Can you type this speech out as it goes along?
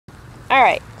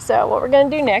Alright, so what we're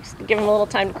going to do next, to give him a little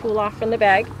time to cool off from the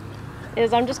bag,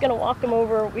 is I'm just going to walk him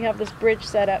over. We have this bridge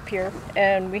set up here,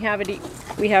 and we have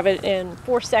it in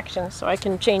 4 sections, so I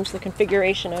can change the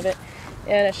configuration of it.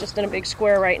 And it's just in a big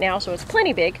square right now, so it's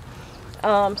plenty big.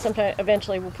 Sometime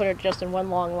eventually we'll put it just in one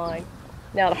long line.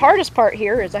 Now the hardest part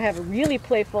here is I have a really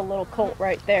playful little colt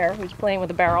right there who's playing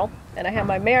with a barrel, and I have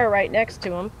my mare right next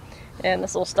to him, and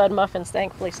this little stud muffin's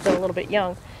thankfully still a little bit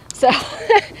young. So,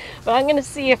 but I'm going to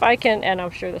see if I can, and I'm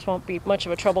sure this won't be much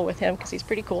of a trouble with him because he's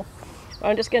pretty cool. But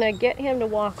I'm just going to get him to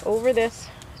walk over this,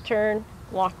 turn,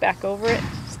 walk back over it,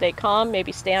 stay calm,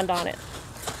 maybe stand on it.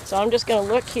 So I'm just going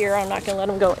to look here. I'm not going to let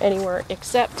him go anywhere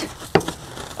except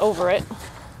over it.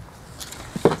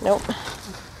 Nope.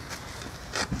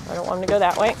 I don't want him to go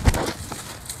that way.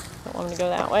 Don't want him to go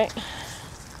that way.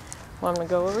 I want him to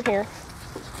go over here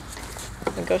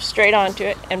and go straight onto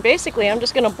it. And basically I'm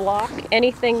just going to block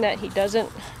anything that he doesn't,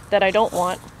 that I don't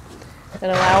want,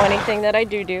 and allow anything that I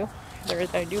do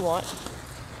want.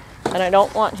 And I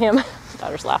don't want him,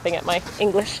 daughter's laughing at my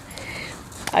English,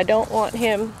 I don't want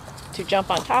him to jump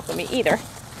on top of me either.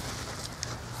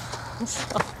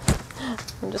 So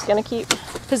I'm just going to keep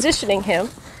positioning him,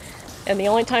 and the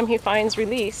only time he finds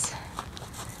release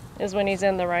is when he's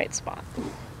in the right spot,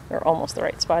 or almost the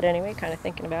right spot anyway, kind of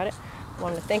thinking about it. I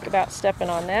want him to think about stepping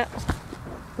on that,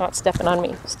 not stepping on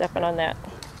me, stepping on that.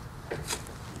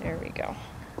 There we go.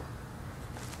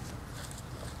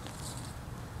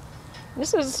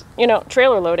 This is, you know,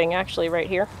 trailer loading actually right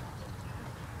here.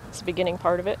 It's the beginning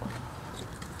part of it.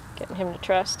 Getting him to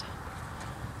trust.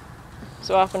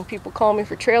 So often people call me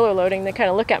for trailer loading, they kind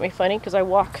of look at me funny because I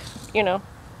walk, you know,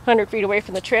 100 feet away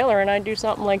from the trailer and I do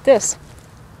something like this.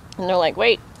 And they're like,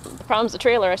 wait, the problem's the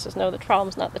trailer. I says, no, the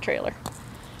problem's not the trailer.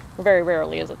 Very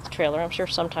rarely is it the trailer. I'm sure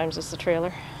sometimes it's the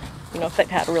trailer. You know, if they've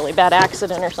had a really bad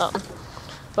accident or something.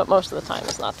 But most of the time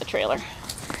it's not the trailer.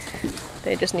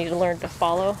 They just need to learn to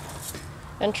follow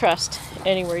and trust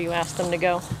anywhere you ask them to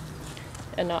go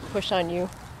and not push on you.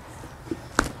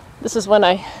 This is when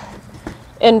I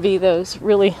envy those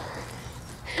really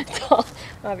tall,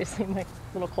 obviously my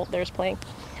little colt there is playing,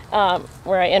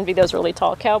 where I envy those really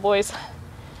tall cowboys.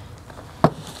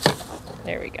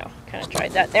 There we go. Kind of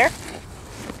tried that there.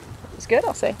 It was good.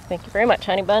 I'll say thank you very much,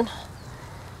 honey bun.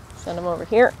 Send him over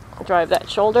here. Drive that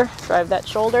shoulder. Drive that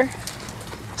shoulder.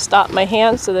 Stop my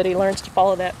hand so that he learns to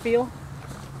follow that feel.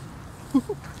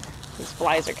 These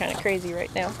flies are kind of crazy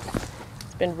right now.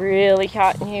 It's been really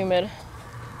hot and humid.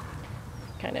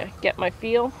 Kind of get my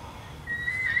feel.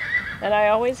 And I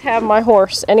always have my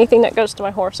horse, anything that goes to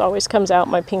my horse always comes out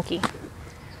my pinky,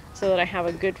 so that I have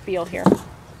a good feel here.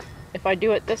 If I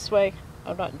do it this way,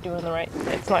 I'm not doing the right,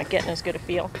 it's not getting as good a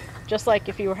feel. Just like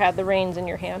if you had the reins in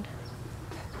your hand.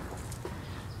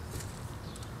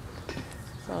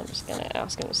 So I'm just going to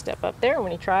ask him to step up there, and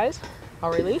when he tries,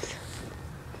 I'll release.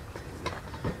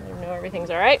 Let him know everything's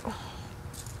alright.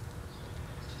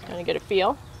 Kind of get a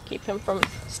feel. Keep him from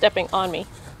stepping on me.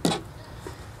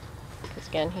 Because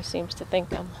again, he seems to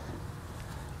think I'm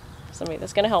somebody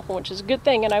that's going to help him, which is a good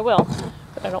thing, and I will.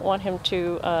 But I don't want him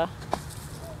to,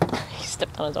 he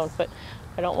stepped on his own foot.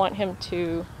 I don't want him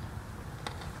to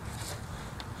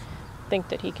think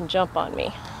that he can jump on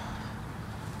me.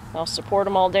 I'll support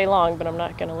him all day long, but I'm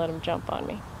not going to let him jump on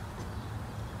me.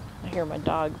 I hear my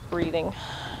dog breathing.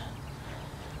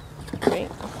 Great.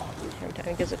 Every time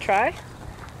he gives a try,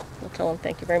 we'll tell him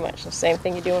thank you very much. The same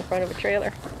thing you do in front of a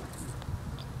trailer.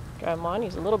 Drive him on.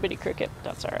 He's a little bitty cricket, but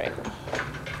that's all right.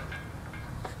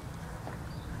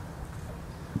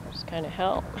 Just kind of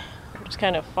help. I'm just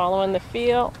kind of following the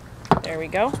feel. There we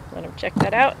go. Let him check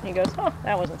that out. He goes, oh,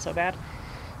 that wasn't so bad.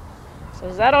 So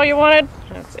is that all you wanted?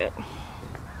 That's it.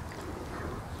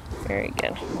 Very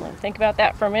good. Well, think about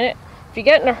that for a minute. If you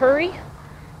get in a hurry,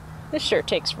 this sure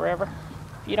takes forever.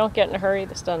 If you don't get in a hurry,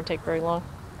 this doesn't take very long.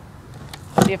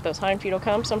 See if those hind feet will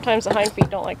come. Sometimes the hind feet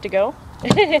don't like to go.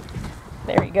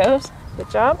 There he goes.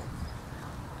 Good job.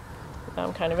 Now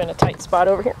I'm kind of in a tight spot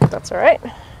over here. That's all right.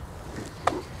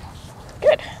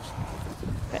 Good.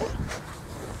 Okay.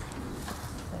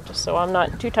 And just so I'm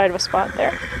not too tight of a spot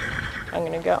there, I'm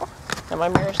going to go. And my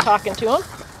mare's talking to him.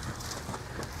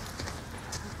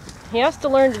 He has to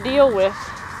learn to deal with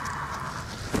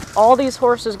all these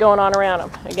horses going on around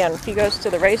him. Again, if he goes to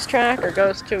the racetrack or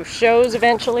goes to shows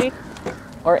eventually,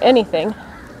 or anything,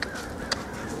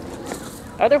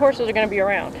 other horses are going to be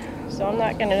around. So I'm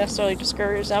not going to necessarily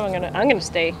discourage them. I'm going to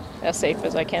stay as safe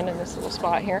as I can in this little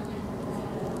spot here.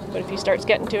 But if he starts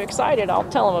getting too excited, I'll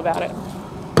tell him about it.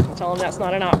 I'll tell him that's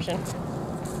not an option.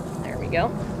 There we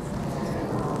go.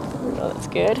 Oh, that's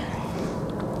good.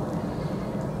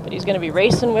 But he's going to be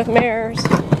racing with mares.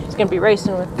 He's going to be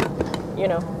racing with you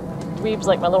know, dweebs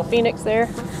like my little Phoenix there.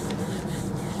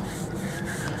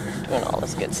 Doing all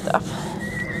this good stuff.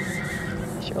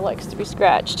 Sure likes to be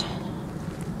scratched.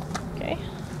 Okay.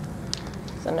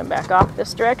 Send him back off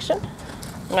this direction.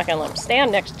 I'm not going to let him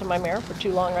stand next to my mare for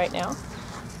too long right now,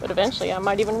 but eventually I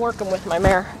might even work him with my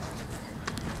mare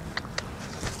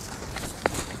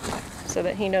so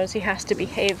that he knows he has to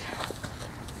behave,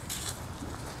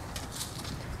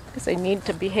 because they need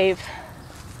to behave.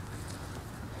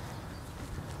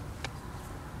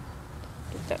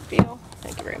 Get that feel.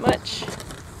 Thank you very much.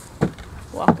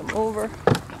 Walk him over.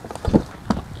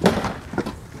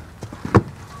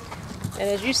 And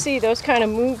as you see, those kind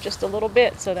of move just a little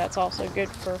bit, so that's also good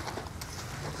for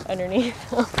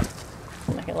underneath.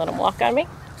 I'm not going to let them walk on me.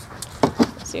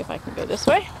 Let's see if I can go this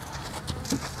way.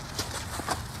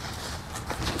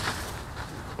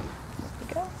 There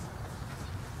we go.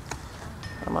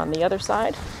 I'm on the other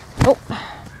side. Nope.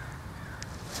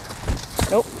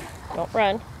 Nope. Don't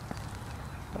run.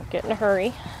 Don't get in a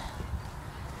hurry.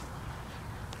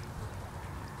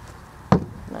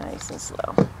 Nice and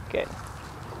slow. Good.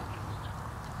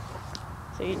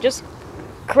 So you just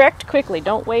correct quickly.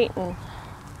 Don't wait and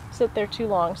sit there too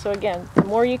long. So again, the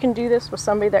more you can do this with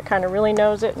somebody that kind of really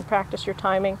knows it and practice your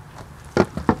timing,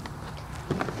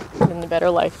 then the better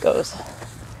life goes.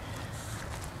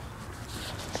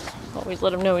 Always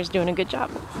let him know he's doing a good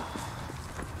job.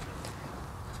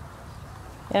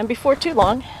 And before too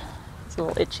long, it's a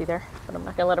little itchy there, but I'm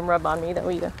not going to let him rub on me though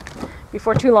either.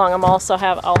 Before too long, I'll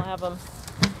have him,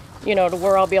 you know, to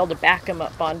where I'll be able to back him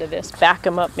up onto this, back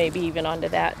him up maybe even onto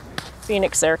that.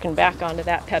 Phoenix there can back onto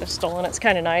that pedestal, and it's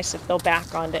kind of nice if they'll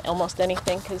back onto almost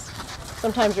anything, because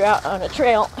sometimes you're out on a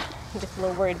trail, you get a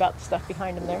little worried about the stuff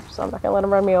behind him there, so I'm not going to let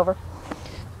him run me over.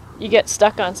 You get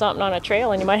stuck on something on a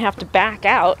trail and you might have to back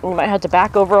out, and you might have to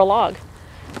back over a log.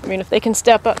 I mean, if they can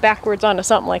step up backwards onto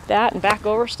something like that and back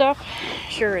over stuff,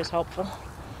 sure is helpful.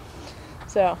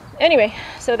 So anyway,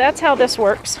 so that's how this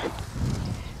works.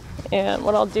 And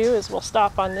what I'll do is we'll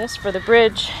stop on this for the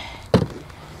bridge.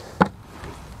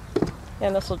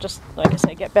 And this will just, like I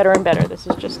say, get better and better. This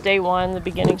is just day one, the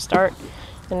beginning start.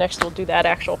 And next we'll do that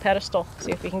actual pedestal.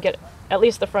 See if we can get at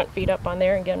least the front feet up on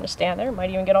there and get them to stand there.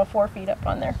 Might even get all 4 feet up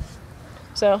on there.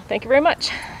 So thank you very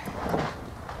much.